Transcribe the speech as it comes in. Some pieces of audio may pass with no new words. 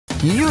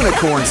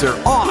Unicorns are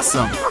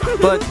awesome,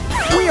 but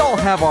we all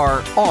have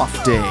our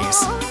off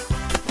days.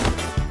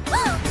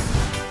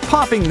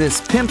 Popping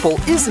this pimple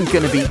isn't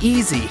going to be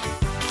easy.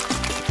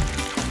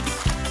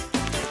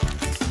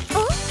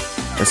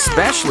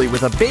 Especially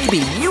with a baby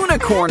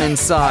unicorn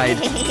inside.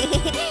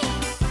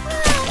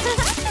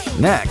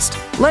 Next,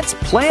 let's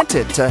plant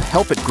it to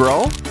help it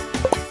grow.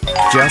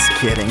 Just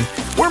kidding,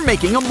 we're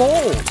making a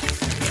mold.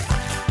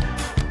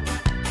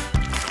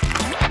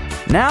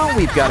 Now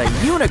we've got a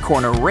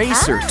unicorn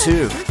eraser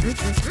too.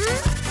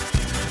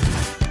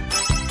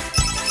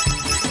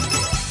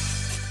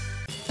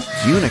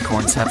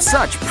 Unicorns have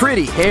such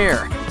pretty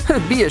hair.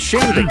 It'd be a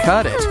shame to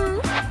cut it.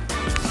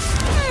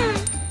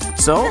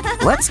 So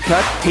let's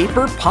cut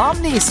paper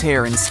Pomni's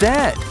hair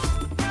instead.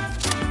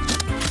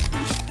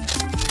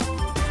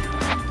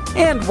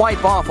 And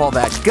wipe off all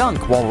that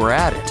gunk while we're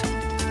at it.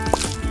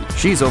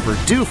 She's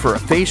overdue for a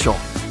facial.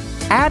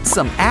 Add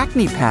some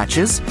acne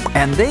patches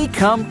and they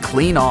come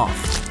clean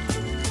off.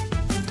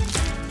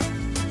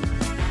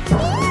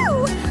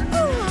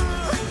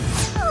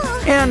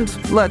 And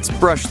let's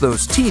brush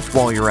those teeth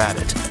while you're at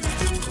it.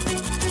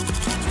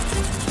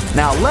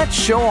 Now let's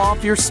show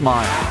off your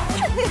smile.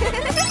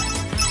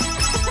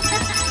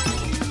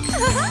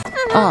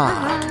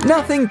 Ah,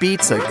 nothing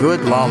beats a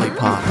good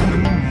lollipop.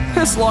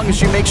 As long as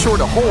you make sure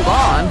to hold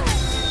on.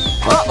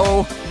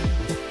 Uh-oh.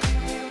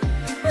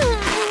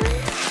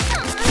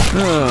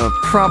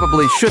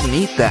 Probably shouldn't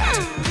eat that.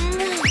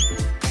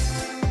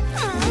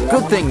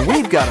 Good thing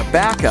we've got a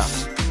backup.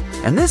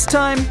 And this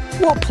time,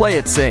 we'll play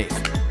it safe.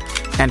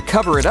 And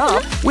cover it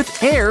up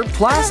with air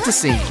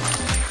plasticine.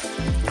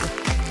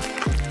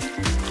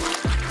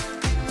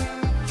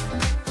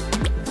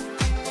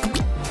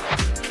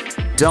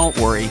 Don't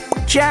worry,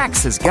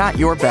 Jax has got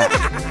your back.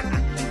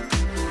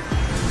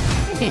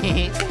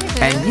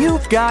 And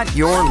you've got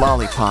your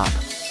lollipop.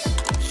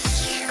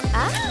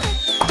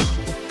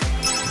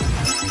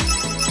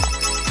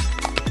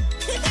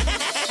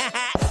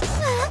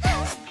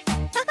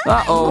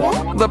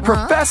 Uh-oh, the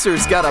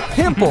professor's got a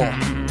pimple.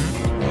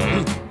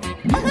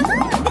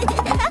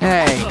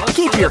 Hey,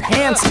 keep your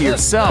hands to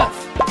yourself.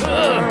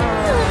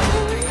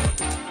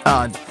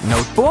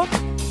 Notebook?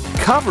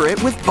 Cover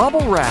it with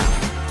bubble wrap.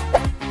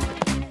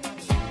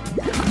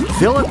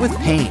 Fill it with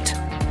paint.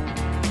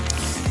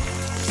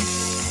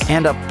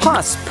 And a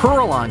pus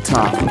pearl on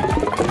top.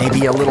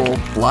 Maybe a little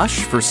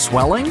blush for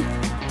swelling.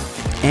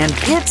 And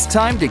it's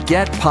time to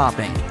get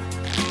popping.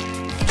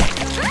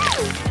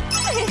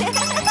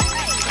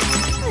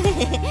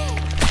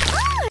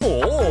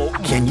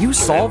 Can you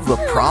solve the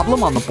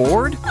problem on the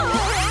board?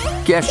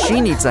 Guess she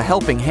needs a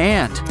helping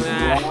hand.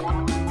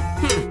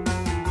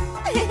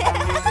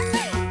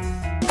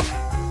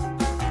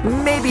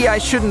 Maybe I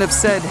shouldn't have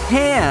said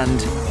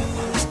hand.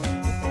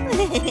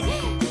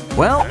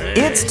 Well,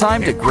 it's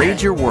time to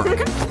grade your work.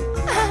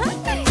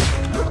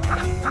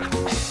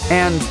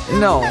 And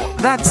no,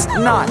 that's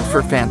not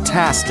for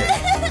fantastic.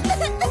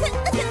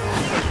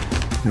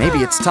 Maybe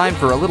it's time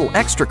for a little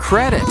extra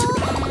credit.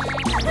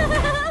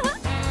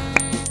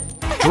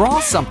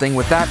 Draw something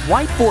with that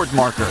whiteboard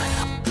marker.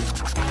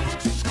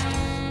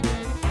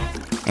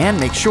 And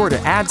make sure to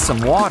add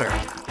some water.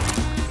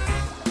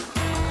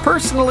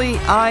 Personally,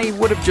 I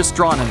would have just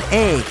drawn an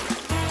A.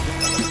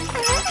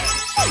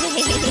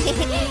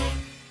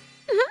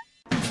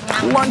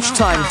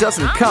 Lunchtime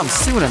doesn't come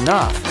soon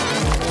enough.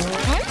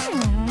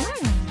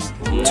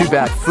 Too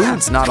bad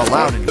food's not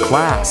allowed in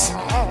class.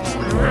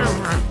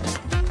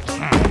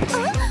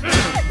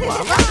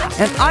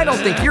 And I don't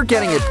think you're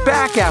getting it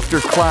back after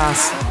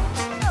class.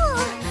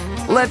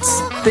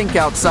 Let's think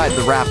outside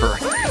the wrapper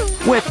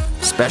with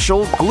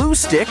special glue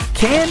stick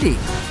candy.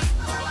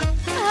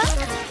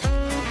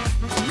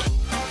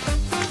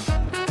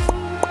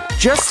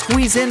 Just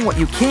squeeze in what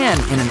you can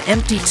in an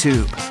empty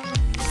tube.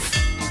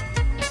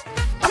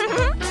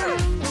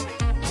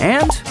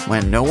 And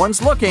when no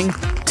one's looking,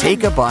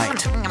 take a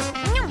bite.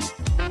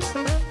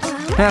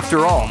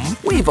 After all,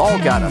 we've all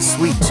got a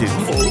sweet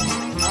tooth.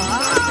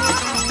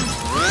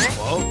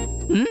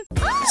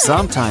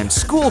 Sometimes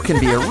school can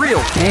be a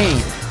real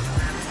pain.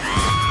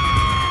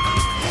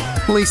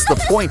 At least the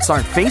points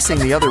aren't facing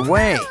the other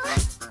way.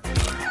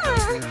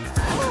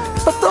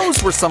 But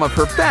those were some of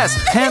her best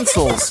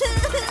pencils.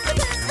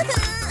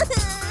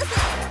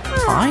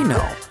 I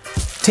know.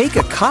 Take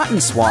a cotton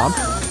swab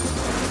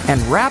and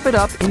wrap it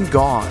up in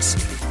gauze.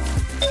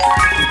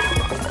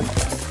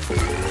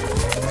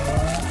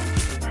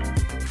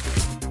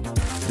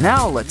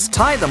 Now let's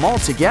tie them all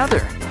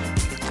together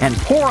and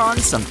pour on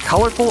some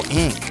colorful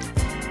ink.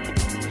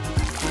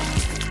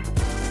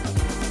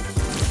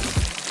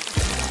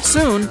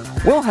 Soon,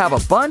 we'll have a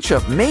bunch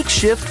of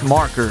makeshift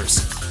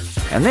markers,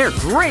 and they're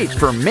great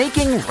for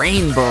making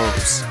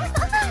rainbows.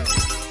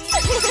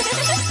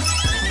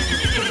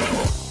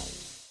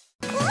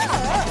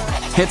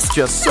 It's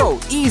just so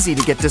easy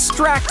to get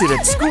distracted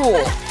at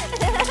school.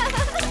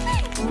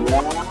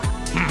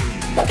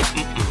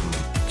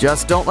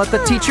 Just don't let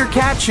the teacher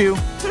catch you.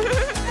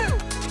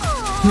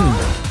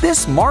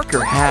 This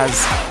marker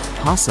has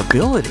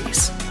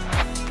possibilities.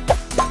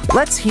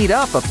 Let's heat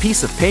up a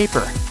piece of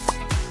paper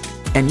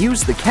and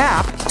use the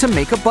cap to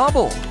make a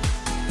bubble.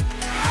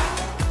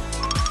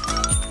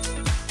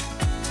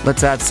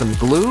 Let's add some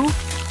glue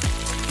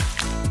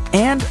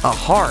and a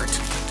heart.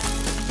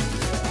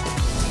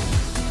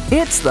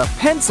 It's the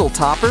pencil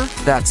topper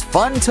that's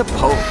fun to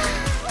poke.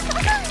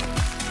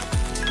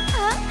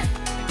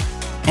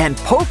 And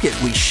poke it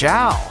we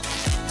shall.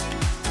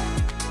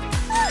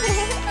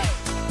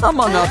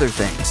 Among other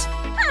things.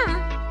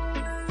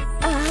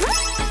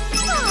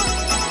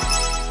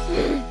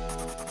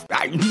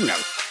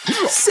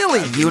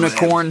 Silly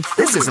unicorn,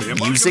 this isn't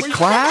music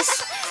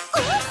class.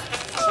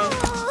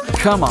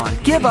 Come on,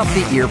 give up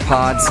the ear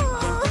pods.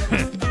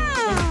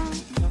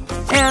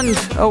 And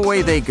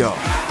away they go.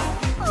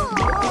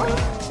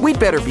 We'd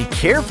better be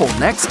careful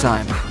next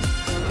time.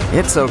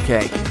 It's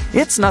okay.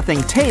 It's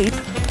nothing tape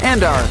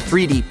and our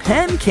 3D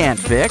pen can't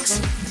fix.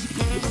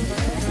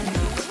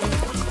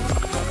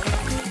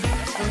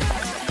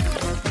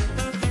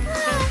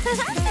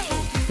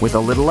 With a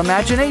little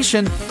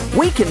imagination,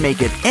 we can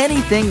make it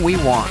anything we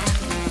want.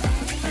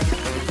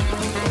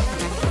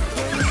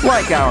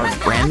 Like our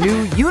brand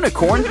new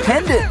unicorn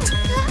pendant.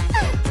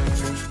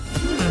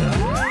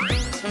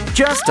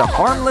 Just a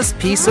harmless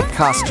piece of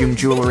costume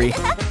jewelry.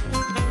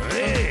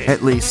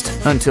 At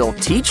least until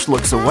Teach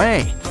looks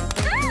away.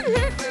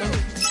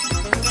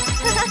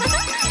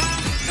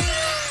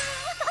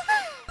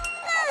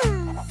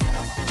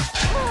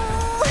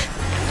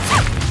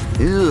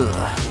 Ugh,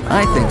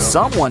 I think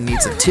someone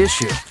needs a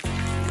tissue.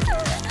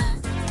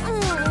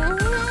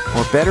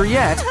 Or better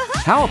yet,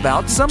 how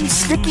about some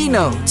sticky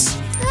notes?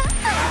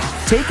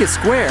 Take a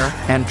square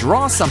and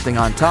draw something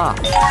on top.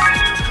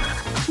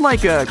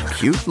 Like a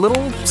cute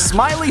little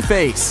smiley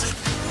face.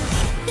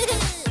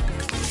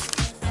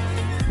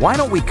 Why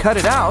don't we cut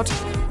it out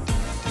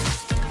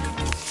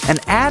and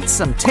add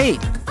some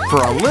tape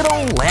for a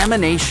little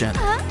lamination?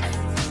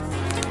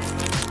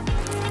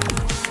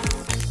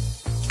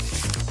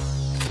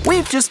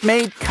 We've just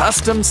made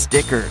custom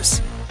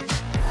stickers.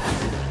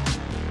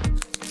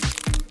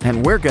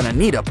 And we're gonna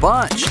need a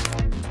bunch.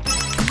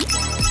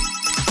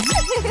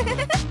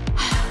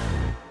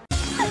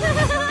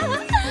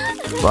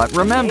 But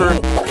remember,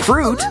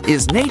 fruit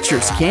is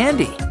nature's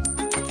candy.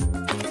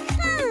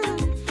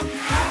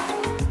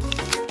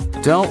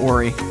 Don't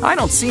worry, I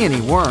don't see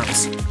any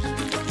worms.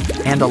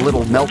 And a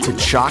little melted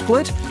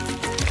chocolate.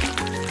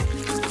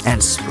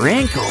 And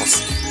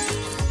sprinkles.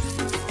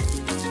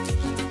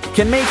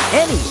 Can make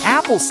any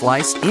apple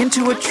slice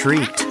into a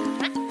treat.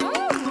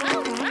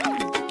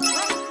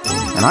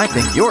 And I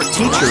think your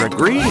teacher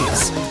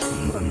agrees.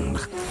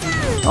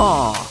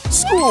 Aw,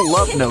 school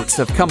love notes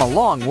have come a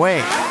long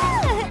way.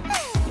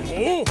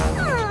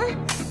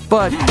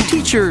 But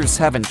teachers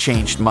haven't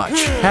changed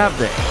much, have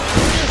they?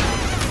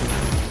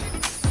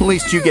 At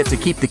least you get to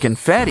keep the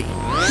confetti.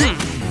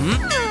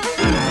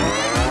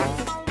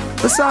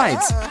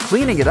 Besides,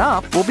 cleaning it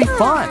up will be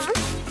fun,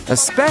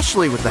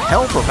 especially with the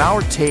help of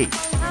our tape.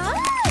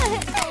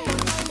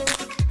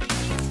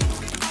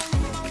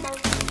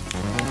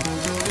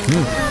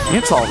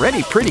 It's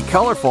already pretty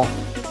colorful,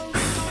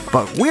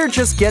 but we're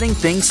just getting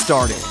things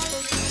started.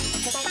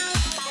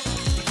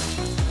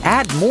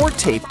 Add more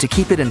tape to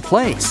keep it in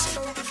place.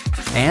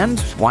 And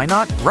why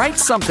not write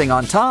something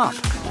on top?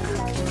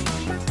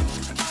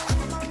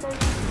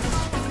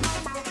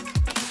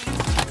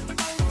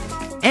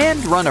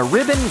 And run a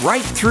ribbon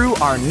right through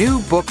our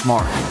new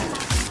bookmark.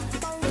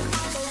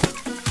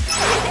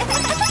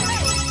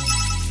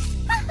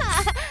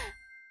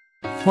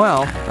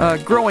 Well, a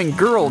growing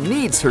girl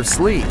needs her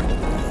sleep.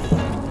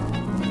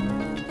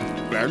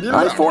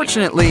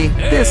 Unfortunately,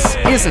 this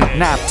isn't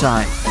nap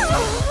time.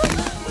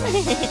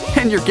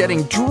 And you're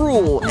getting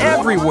drool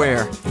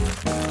everywhere.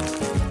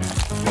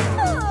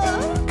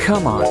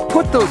 Come on,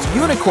 put those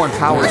unicorn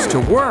powers to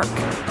work.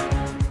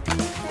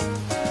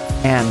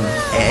 An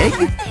egg?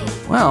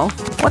 Well,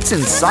 what's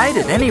inside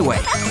it anyway?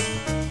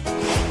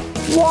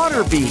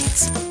 Water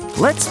beads.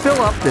 Let's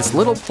fill up this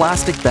little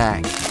plastic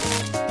bag.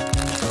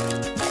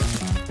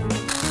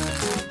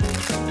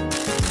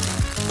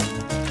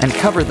 And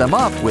cover them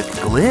up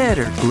with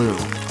glitter glue.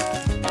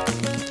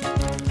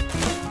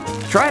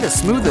 Try to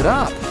smooth it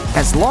up,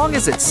 as long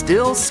as it's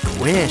still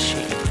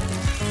squishy.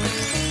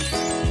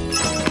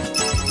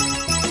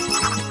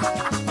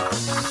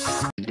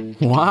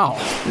 Wow,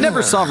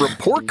 never saw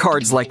report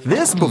cards like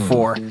this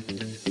before.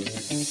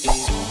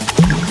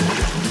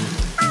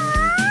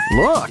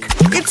 Look,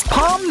 it's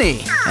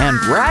Pomni, and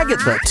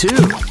Ragatha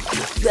too.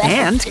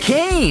 And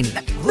Kane,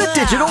 the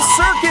digital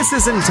circus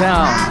is in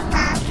town.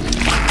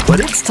 But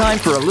it's time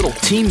for a little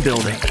team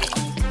building.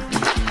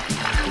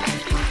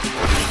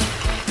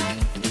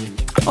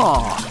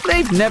 Aw,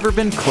 they've never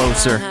been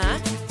closer.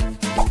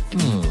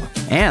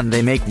 And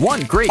they make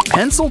one great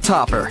pencil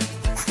topper.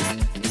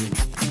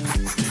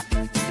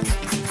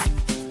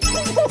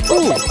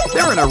 Ooh,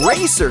 they're an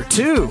eraser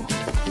too.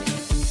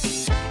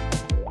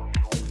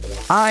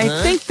 I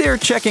think they're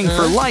checking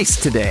for lice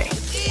today.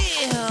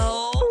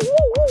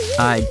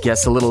 I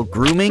guess a little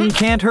grooming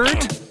can't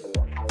hurt.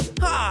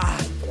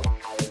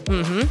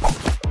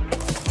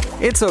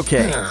 It's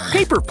okay.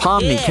 Paper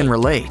Pomni can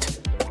relate.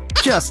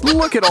 Just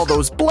look at all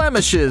those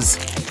blemishes.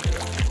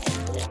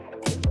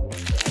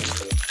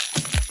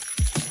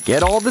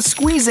 Get all the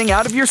squeezing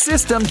out of your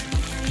system.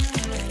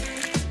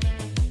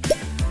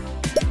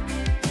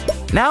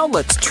 Now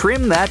let's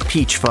trim that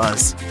peach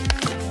fuzz.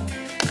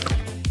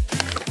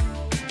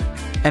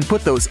 And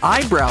put those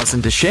eyebrows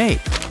into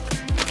shape.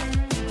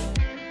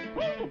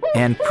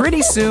 And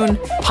pretty soon,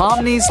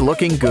 Pomni's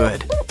looking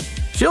good.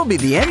 She'll be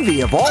the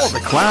envy of all the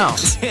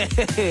clowns.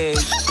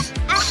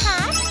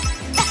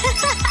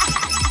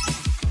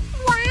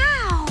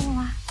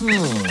 Wow!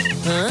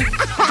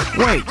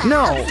 Wait,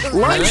 no,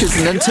 lunch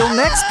isn't until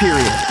next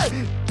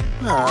period.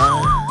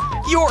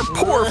 Your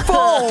poor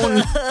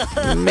phone!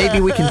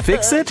 Maybe we can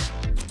fix it?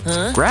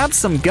 Grab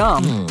some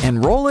gum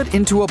and roll it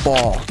into a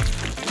ball.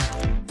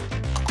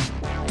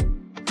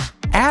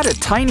 Add a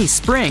tiny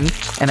spring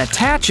and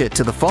attach it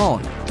to the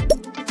phone.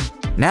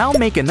 Now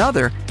make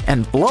another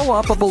and blow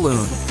up a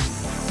balloon.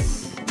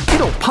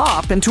 It'll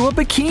pop into a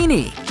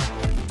bikini.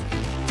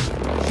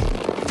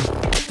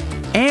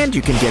 And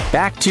you can get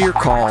back to your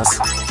calls.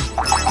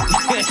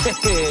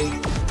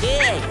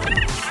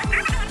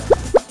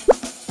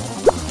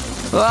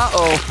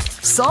 Uh-oh,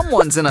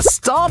 someone's in a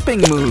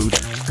stomping mood.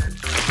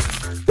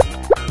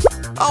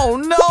 Oh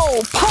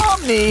no,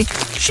 Pomni!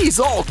 She's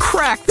all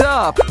cracked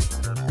up.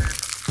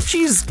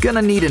 She's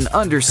gonna need an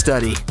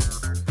understudy.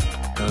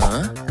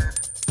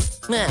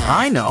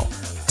 I know.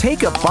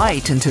 Take a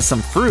bite into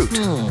some fruit.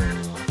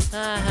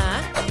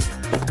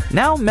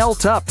 Now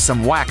melt up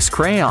some wax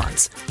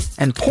crayons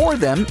and pour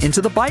them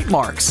into the bite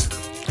marks.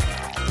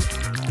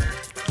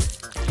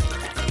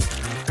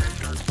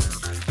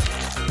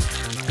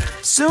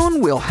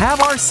 Soon we'll have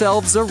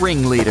ourselves a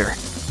ringleader.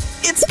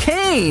 It's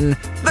Kane!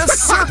 The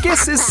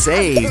circus is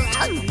saved!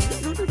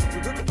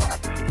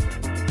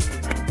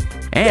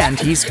 And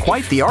he's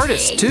quite the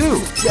artist,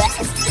 too.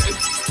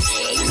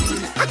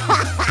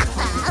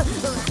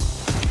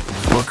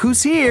 Look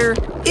who's here!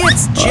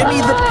 It's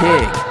Jimmy the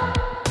Pig!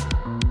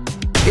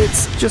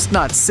 It's just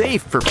not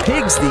safe for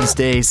pigs these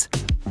days.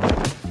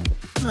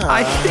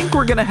 I think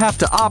we're gonna have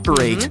to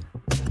operate.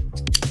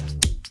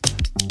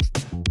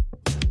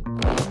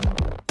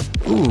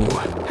 Ooh,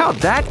 how'd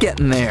that get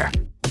in there?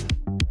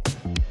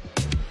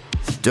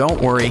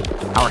 Don't worry,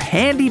 our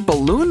handy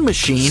balloon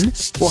machine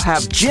will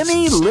have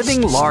Jimmy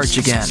living large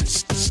again.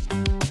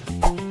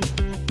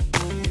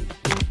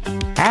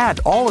 Add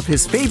all of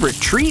his favorite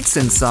treats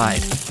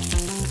inside.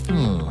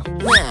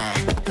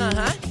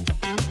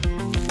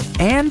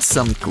 And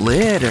some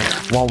glitter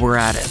while we're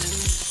at it.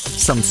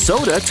 Some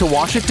soda to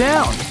wash it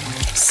down.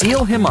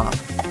 Seal him up.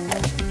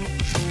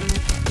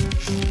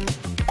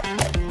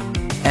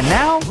 And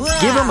now,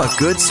 give him a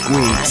good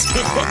squeeze.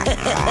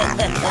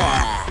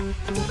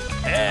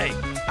 Hey!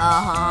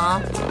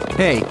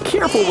 Hey,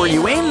 careful where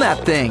you aim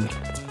that thing.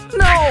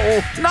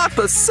 No, not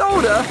the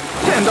soda!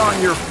 And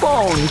on your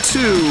phone,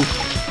 too.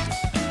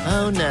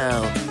 Oh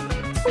no.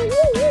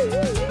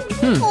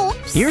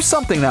 Here's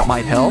something that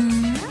might help.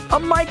 A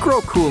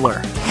micro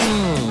cooler.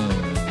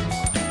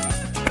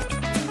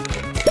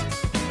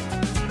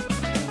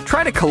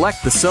 Try to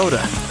collect the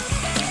soda.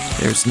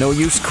 There's no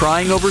use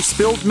crying over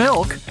spilled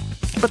milk.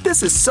 But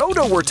this is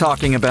soda we're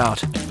talking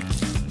about.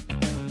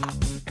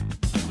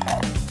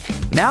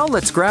 Now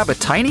let's grab a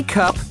tiny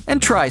cup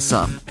and try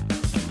some.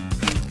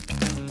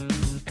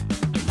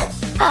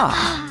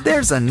 Ah,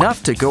 there's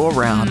enough to go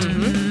around.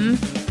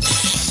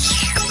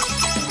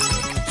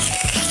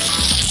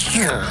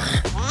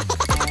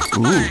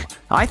 Ooh,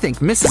 I think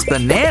Mrs.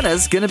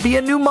 Banana's gonna be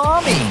a new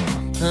mommy.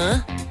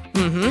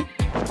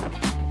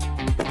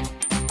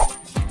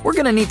 We're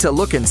gonna need to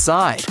look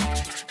inside.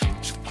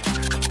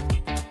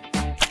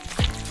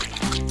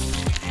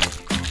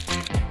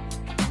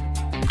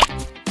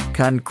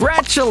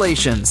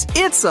 Congratulations!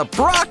 It's a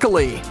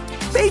broccoli!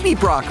 Baby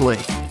broccoli!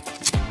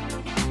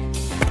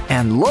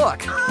 And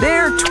look,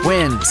 they're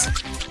twins.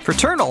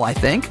 Fraternal, I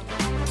think.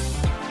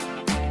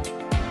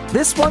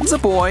 This one's a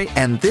boy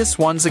and this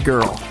one's a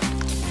girl.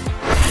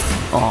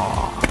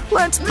 Aw,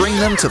 let's bring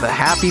them to the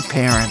happy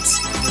parents.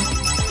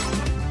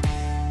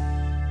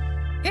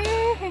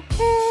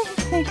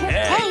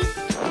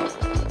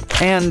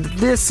 And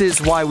this is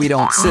why we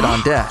don't sit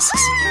on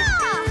desks.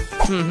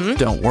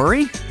 Don't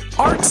worry,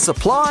 art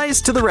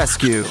supplies to the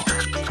rescue.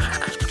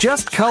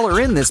 Just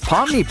color in this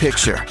Pomni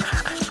picture.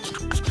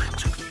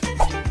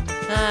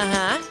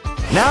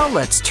 Now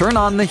let's turn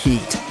on the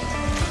heat.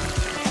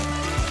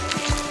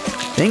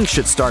 Things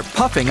should start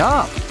puffing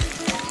up.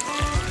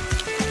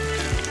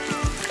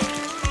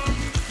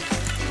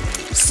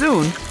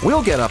 Soon,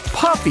 we'll get a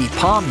puffy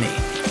Pomni.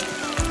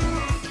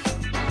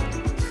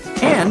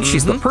 And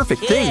she's the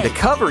perfect thing to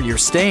cover your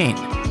stain.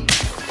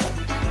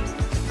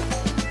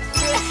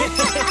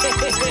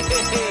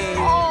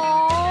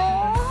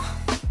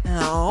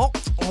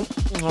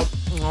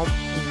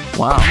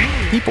 Wow,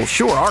 people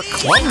sure are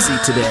clumsy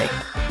today.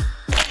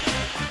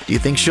 Do you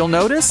think she'll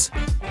notice?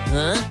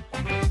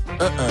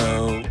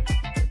 Uh-oh.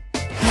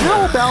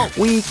 How about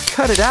we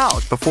cut it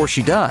out before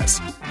she does?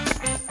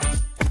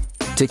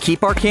 To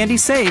keep our candy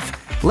safe,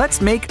 let's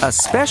make a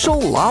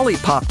special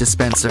lollipop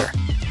dispenser.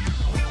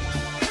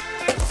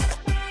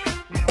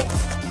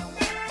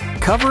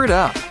 Cover it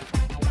up.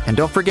 And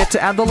don't forget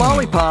to add the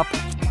lollipop.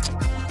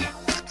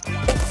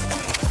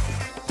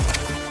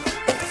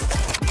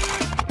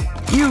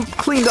 You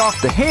cleaned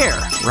off the hair,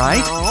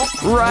 right?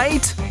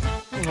 Right?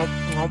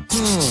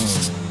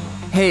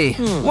 Hey,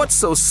 what's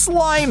so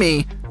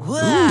slimy?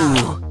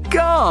 Ooh,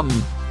 gum!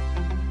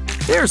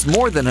 There's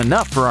more than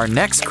enough for our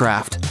next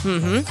craft.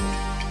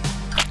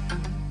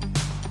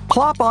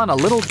 Plop on a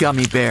little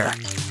gummy bear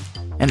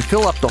and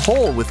fill up the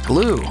hole with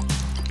glue.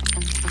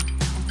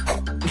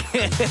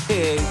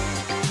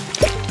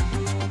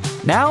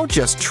 Now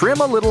just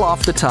trim a little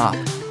off the top.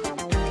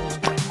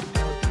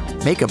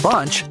 Make a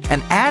bunch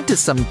and add to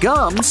some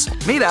gums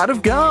made out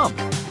of gum.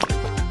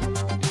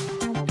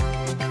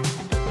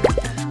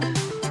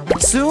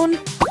 Soon,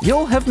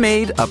 you'll have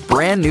made a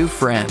brand new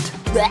friend.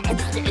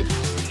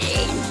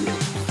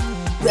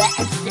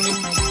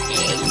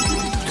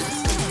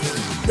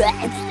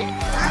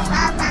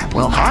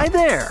 Well, hi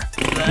there.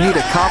 Need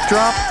a cough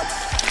drop?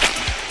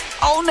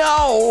 Oh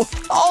no!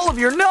 All of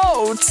your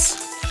notes!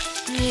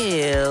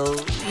 Ew,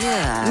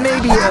 yeah.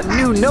 Maybe a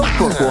new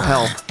notebook will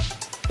help.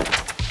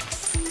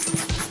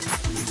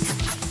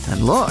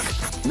 And look,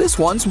 this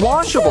one's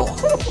washable.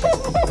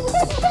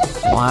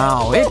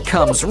 Wow, it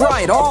comes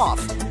right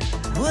off.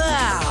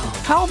 Wow.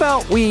 How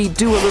about we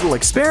do a little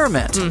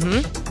experiment?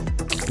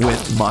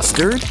 With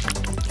mustard,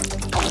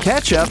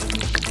 ketchup,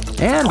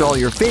 and all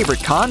your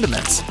favorite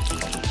condiments.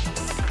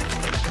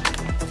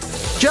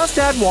 Just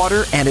add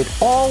water and it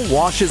all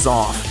washes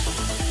off.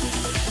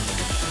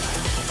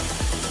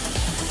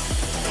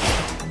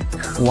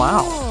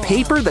 Wow,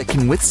 paper that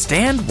can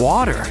withstand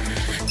water.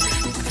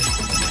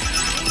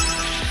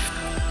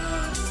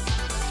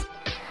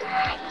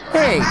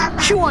 Hey,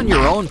 chew on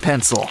your own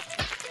pencil.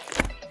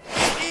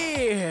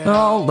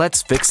 Oh,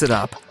 let's fix it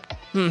up.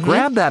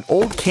 Grab that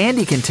old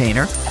candy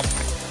container.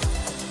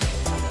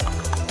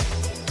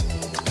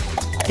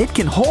 It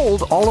can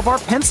hold all of our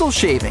pencil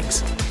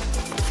shavings.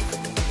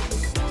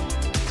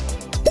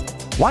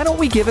 Why don't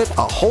we give it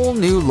a whole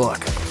new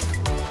look?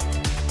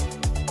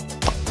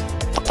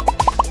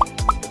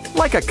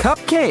 Like a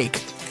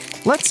cupcake.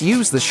 Let's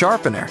use the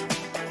sharpener.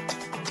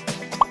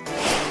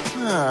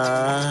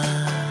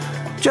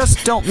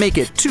 Just don't make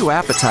it too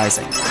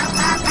appetizing.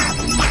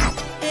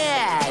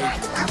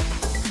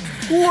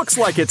 Looks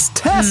like it's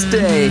test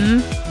day.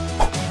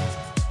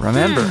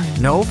 Remember,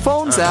 no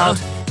phones out.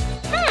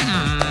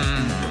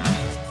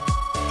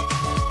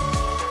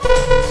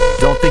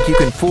 Don't think you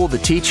can fool the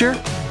teacher?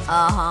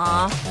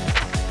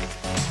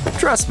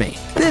 Trust me,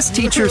 this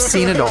teacher's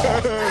seen it all.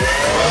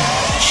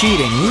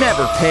 Cheating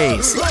never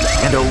pays,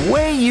 and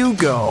away you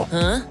go.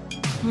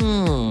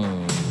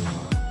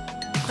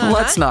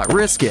 Let's not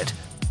risk it,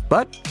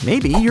 but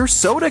maybe your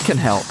soda can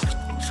help.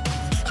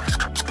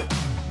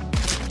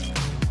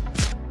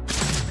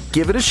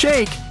 Give it a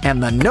shake,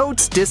 and the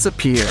notes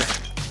disappear.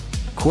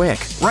 Quick,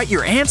 write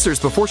your answers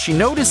before she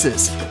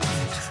notices.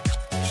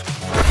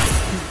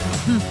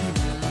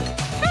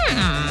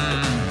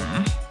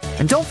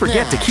 And don't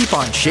forget to keep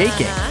on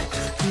shaking.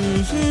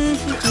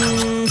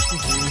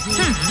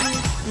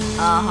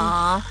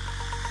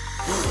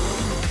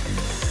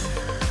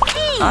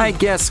 I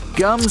guess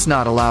gum's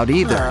not allowed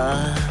either.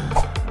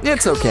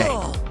 It's okay.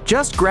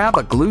 Just grab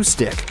a glue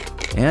stick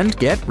and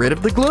get rid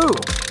of the glue.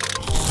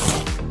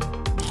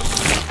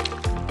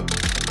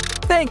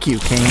 Thank you,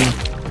 Kane.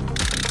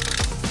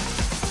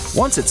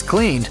 Once it's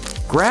cleaned,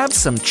 grab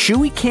some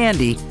chewy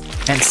candy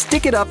and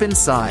stick it up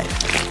inside.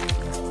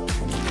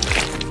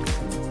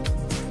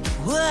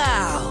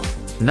 Wow.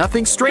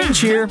 Nothing strange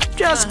here,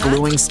 just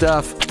gluing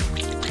stuff.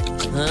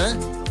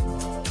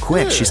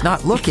 Quick, she's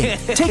not looking.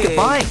 Take a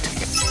bite.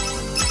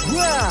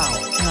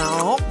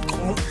 Wow.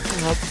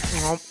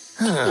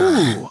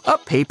 Ooh, a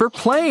paper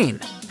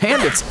plane.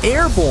 And it's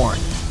airborne.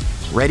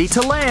 Ready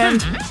to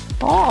land.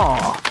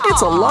 Aw,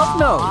 it's a love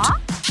note.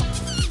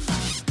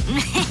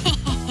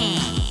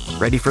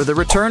 Ready for the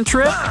return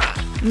trip?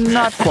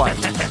 Not quite.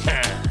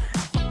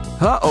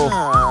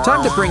 Uh-oh,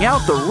 time to bring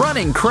out the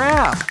running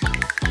crab.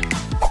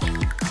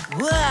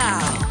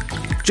 Wow.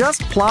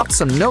 Just plop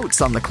some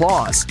notes on the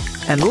claws,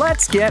 and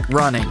let's get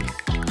running. Hey,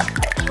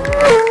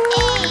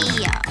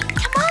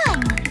 come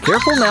on.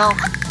 Careful now.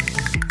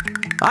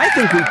 I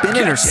think we've been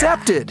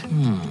intercepted.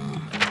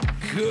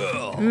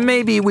 Cool.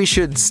 Maybe we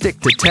should stick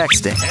to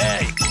texting.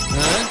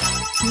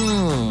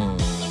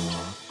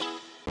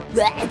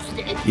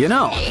 You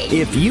know,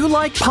 if you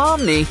like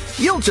Pomni,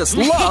 you'll just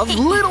love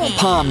little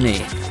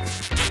Pomni.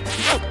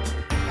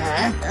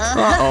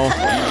 Uh-oh,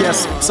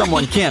 guess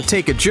someone can't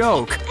take a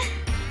joke.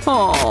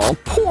 Oh,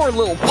 poor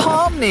little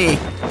Pomni.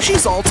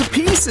 She's all to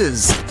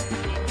pieces.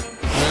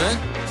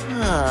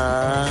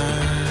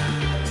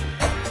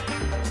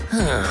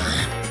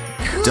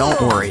 Don't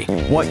worry,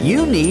 what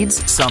you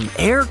need's some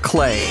air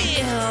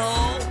clay.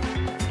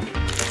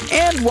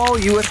 And while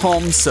you at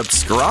home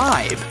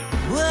subscribe,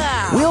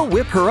 we'll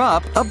whip her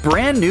up a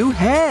brand new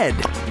head.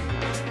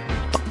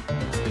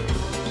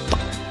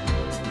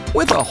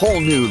 with a whole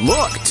new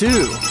look,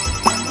 too.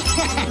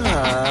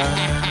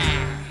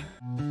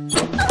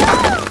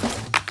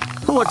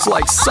 Looks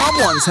like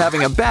someone's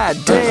having a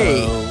bad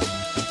day.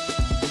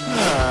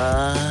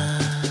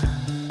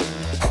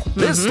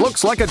 This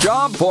looks like a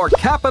job for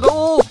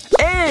capital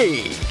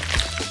A.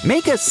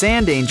 Make a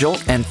sand angel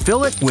and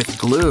fill it with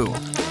glue.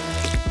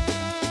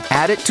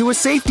 Add it to a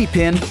safety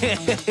pin.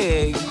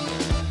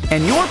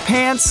 And your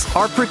pants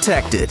are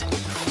protected.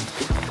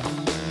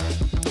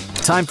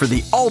 Time for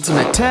the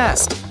ultimate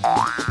test.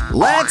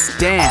 Let's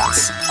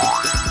dance.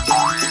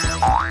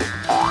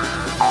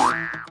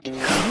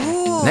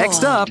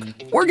 Next up,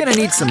 we're gonna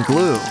need some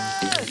glue.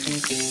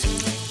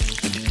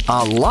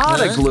 A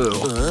lot of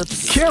glue.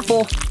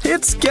 Careful,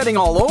 it's getting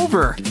all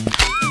over.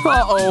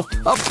 Uh-oh,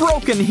 a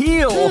broken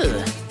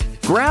heel.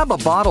 Grab a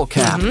bottle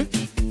cap.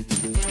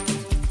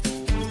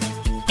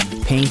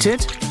 Paint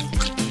it.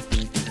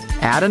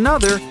 Add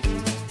another.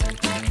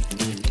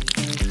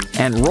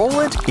 And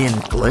roll it in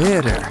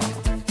glitter.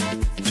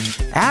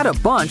 Add a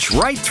bunch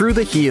right through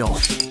the heel.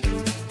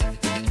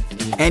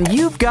 And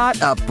you've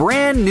got a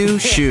brand new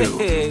shoe.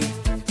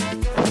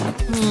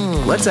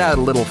 Let's add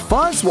a little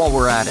fuzz while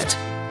we're at it.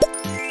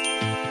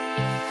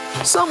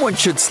 Someone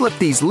should slip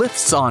these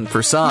lifts on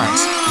for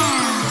size.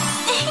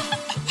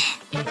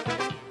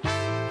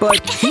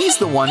 But he's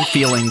the one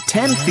feeling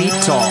 10 feet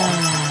tall.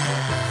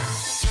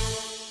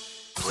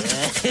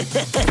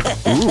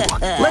 Ooh,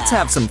 let's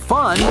have some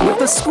fun with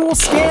the school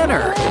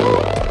scanner.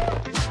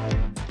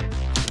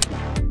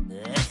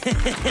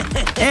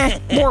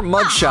 More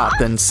mugshot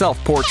than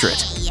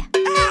self-portrait.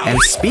 And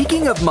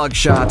speaking of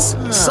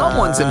mugshots,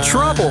 someone's in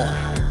trouble.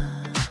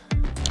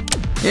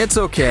 It's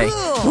okay,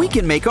 we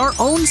can make our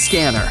own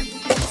scanner.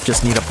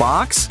 Just need a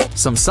box,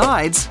 some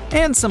sides,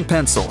 and some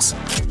pencils.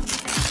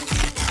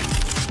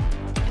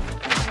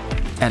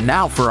 And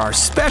now for our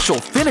special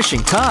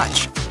finishing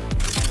touch.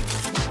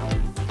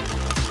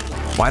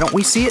 Why don't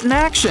we see it in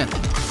action?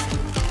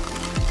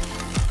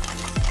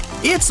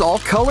 It's all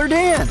colored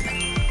in.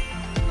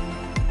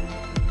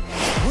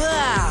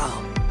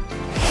 Wow!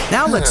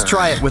 Now let's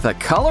try it with a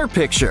color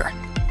picture.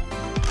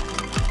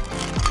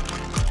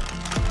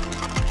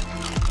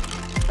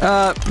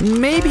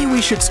 Maybe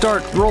we should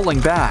start rolling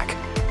back.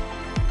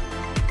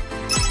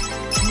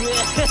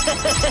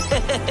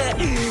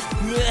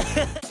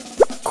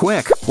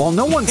 Quick, while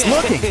no one's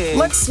looking,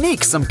 let's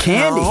sneak some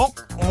candy.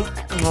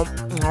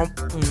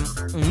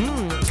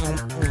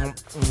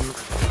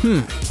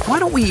 Why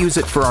don't we use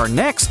it for our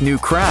next new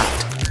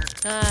craft?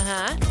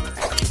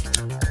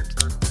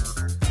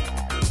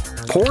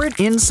 Pour it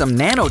in some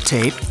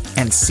nanotape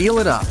and seal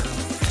it up.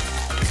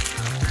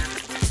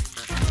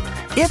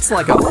 It's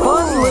like a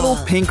fun little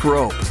pink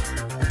rope.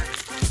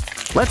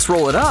 Let's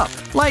roll it up,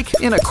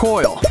 like in a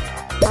coil.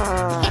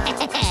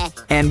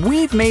 And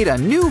we've made a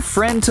new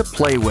friend to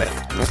play with.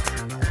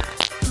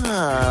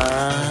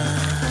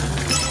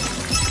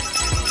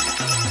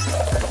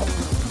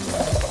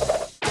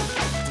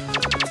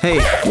 Hey,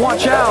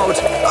 watch out!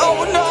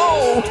 Oh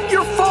no!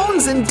 Your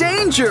phone's in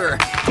danger!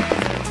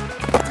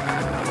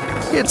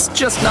 It's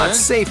just not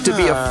safe to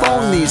be a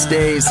phone these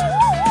days.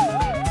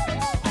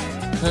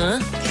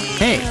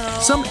 Hey,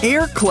 some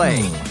air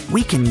clay.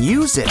 We can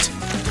use it.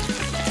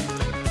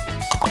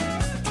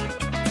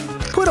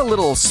 Put a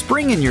little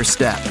spring in your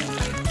step.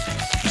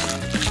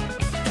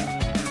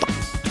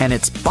 And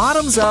it's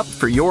bottoms up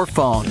for your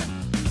phone.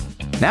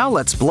 Now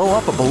let's blow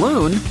up a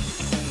balloon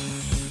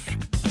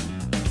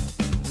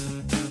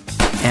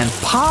and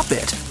pop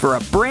it for a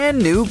brand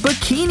new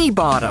bikini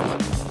bottom.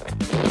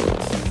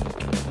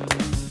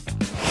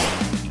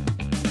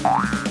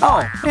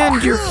 Oh,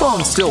 and your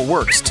phone still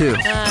works too.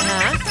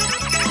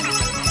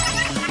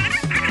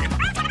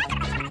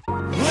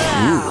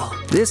 Ooh,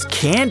 this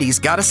candy's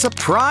got a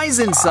surprise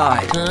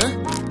inside.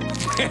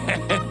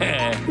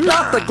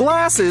 Not the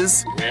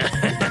glasses.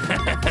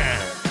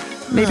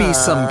 Maybe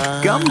some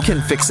gum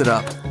can fix it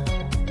up.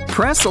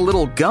 Press a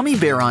little gummy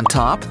bear on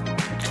top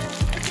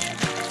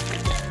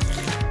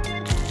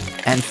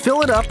and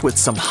fill it up with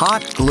some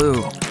hot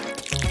glue.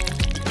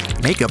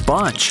 Make a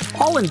bunch,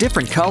 all in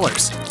different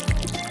colors.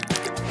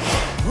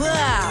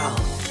 Wow!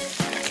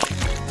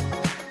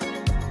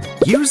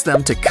 Use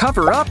them to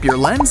cover up your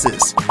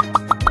lenses.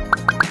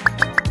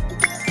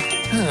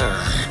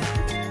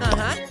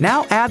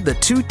 Now add the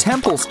two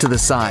temples to the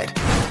side.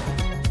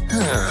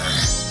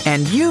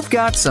 And you've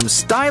got some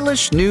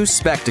stylish new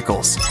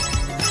spectacles.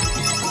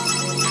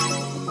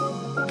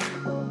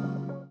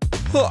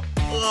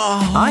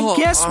 I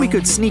guess we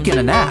could sneak in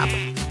a nap.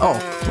 Oh,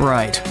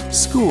 right,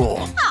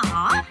 school.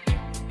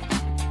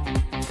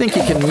 Think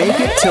you can make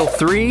it till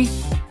 3?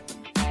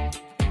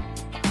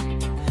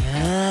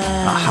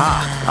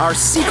 Aha, our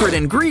secret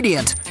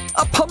ingredient,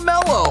 a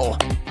pomelo.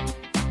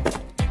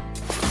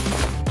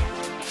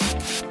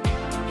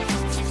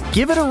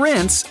 Give it a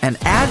rinse and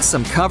add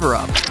some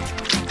cover-up.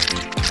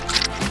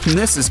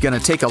 This is gonna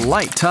take a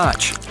light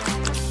touch.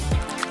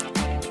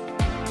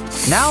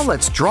 Now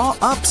let's draw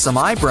up some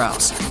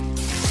eyebrows.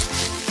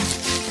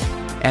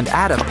 And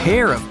add a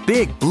pair of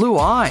big blue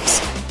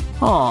eyes.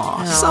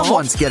 Aw,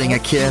 someone's getting a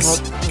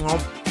kiss.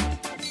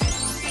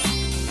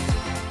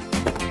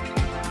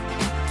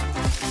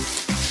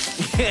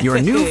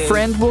 Your new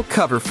friend will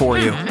cover for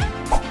you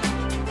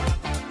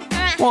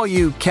while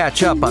you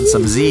catch up on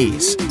some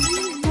Z's.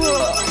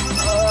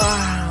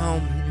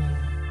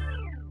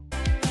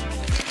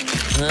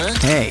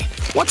 Hey,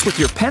 what's with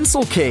your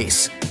pencil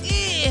case?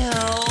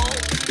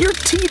 Your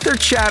teeth are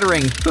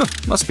chattering.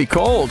 Must be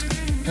cold.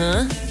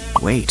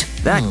 Wait,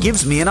 that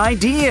gives me an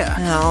idea.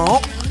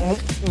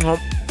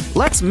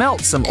 Let's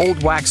melt some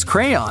old wax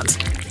crayons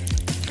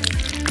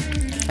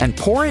and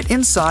pour it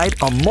inside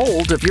a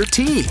mold of your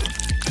teeth.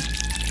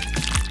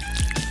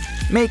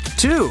 Make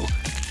two.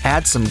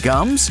 Add some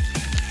gums.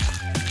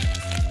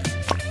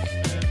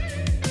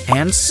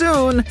 And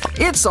soon,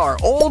 it's our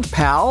old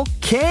pal,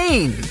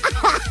 Kane.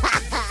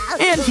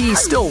 And he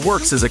still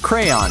works as a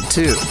crayon,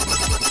 too.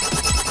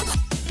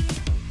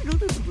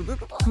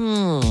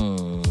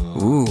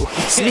 Ooh,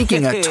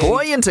 sneaking a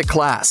toy into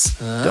class.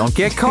 Don't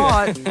get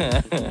caught.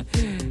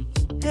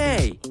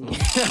 Hey.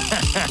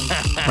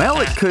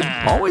 Well, it could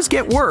always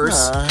get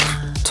worse.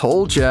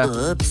 Told ya.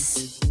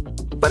 Oops.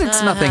 But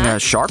it's nothing a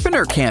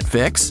sharpener can't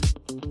fix.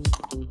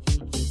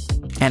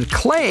 And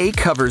clay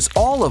covers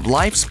all of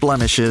life's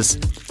blemishes.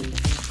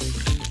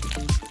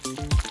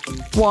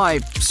 Why,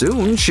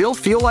 soon she'll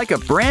feel like a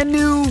brand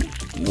new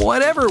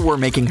whatever we're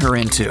making her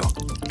into.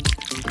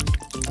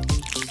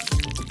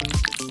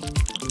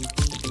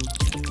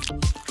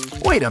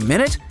 Wait a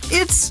minute,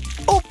 it's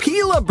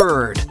Opila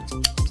Bird.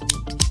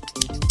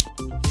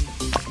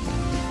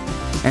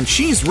 And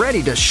she's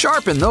ready to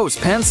sharpen those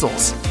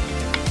pencils.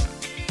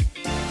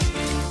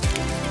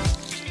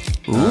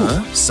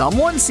 Ooh,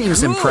 someone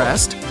seems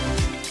impressed.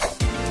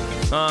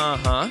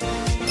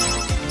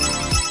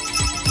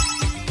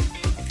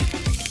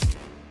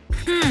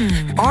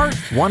 Art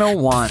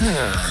 101.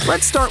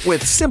 Let's start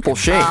with simple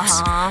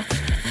shapes.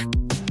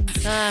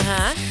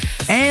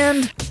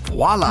 And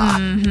voila!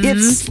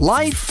 It's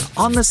life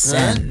on the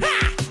Seine.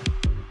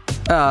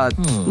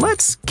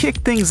 Let's kick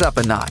things up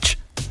a notch.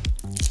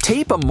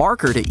 Tape a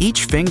marker to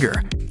each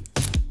finger.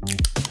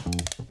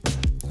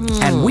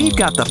 And we've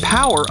got the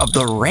power of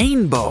the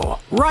rainbow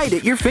right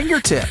at your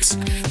fingertips.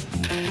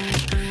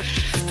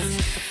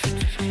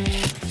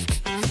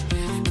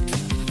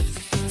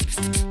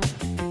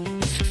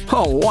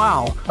 Oh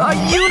wow, a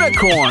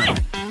unicorn!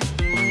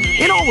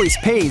 It always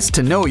pays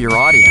to know your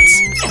audience.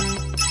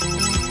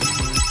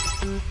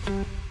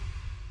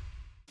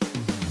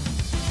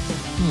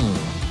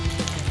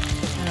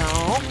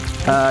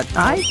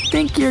 I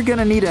think you're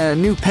gonna need a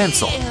new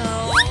pencil.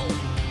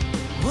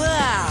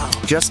 Wow.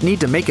 Just need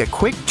to make a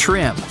quick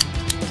trim.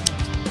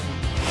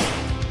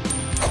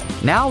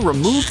 Now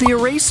remove the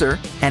eraser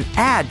and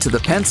add to the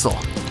pencil.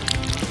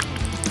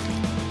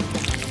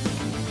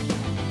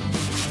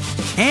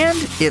 And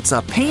it's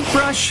a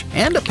paintbrush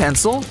and a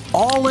pencil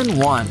all in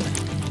one.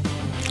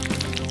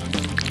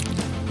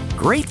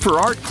 Great for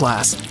art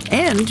class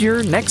and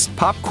your next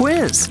pop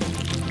quiz.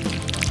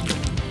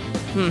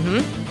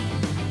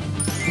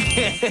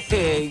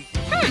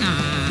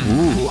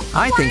 Ooh,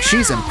 I think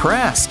she's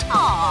impressed.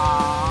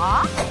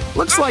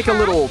 Looks like a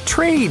little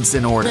trade's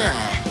in order.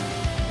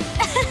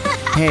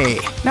 Hey,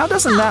 now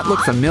doesn't that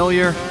look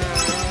familiar?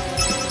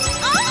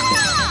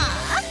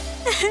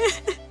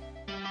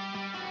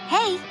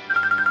 Hey.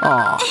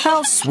 Aw,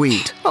 how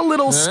sweet. A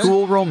little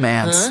school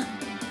romance.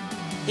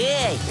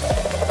 Hey.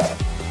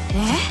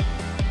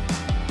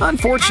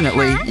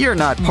 Unfortunately, you're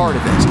not part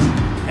of it.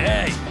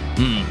 Hey.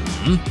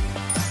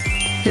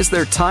 Is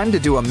there time to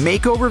do a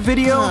makeover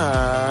video?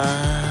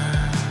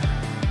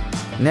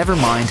 Never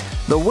mind.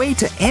 The way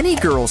to any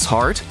girl's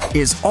heart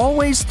is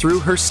always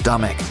through her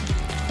stomach.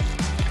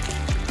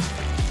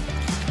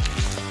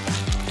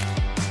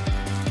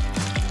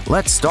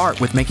 Let's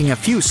start with making a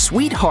few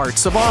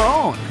sweethearts of our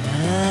own.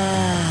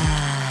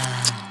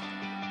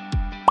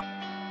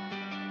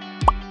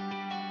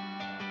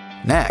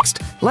 Next,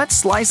 let's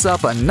slice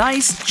up a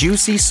nice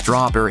juicy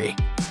strawberry.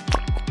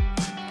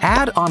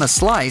 Add on a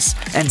slice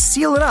and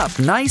seal it up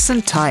nice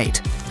and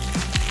tight.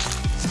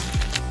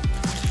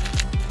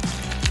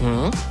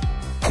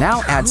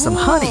 Now add some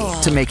honey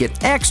to make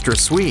it extra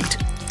sweet.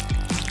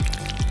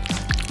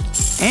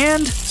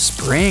 And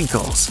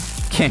sprinkles.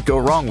 Can't go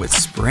wrong with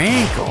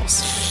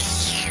sprinkles.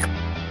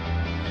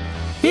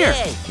 Here,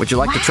 would you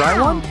like to try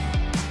one?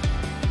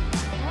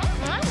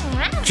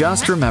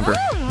 Just remember,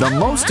 the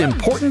most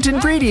important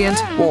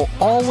ingredient will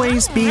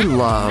always be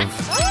love.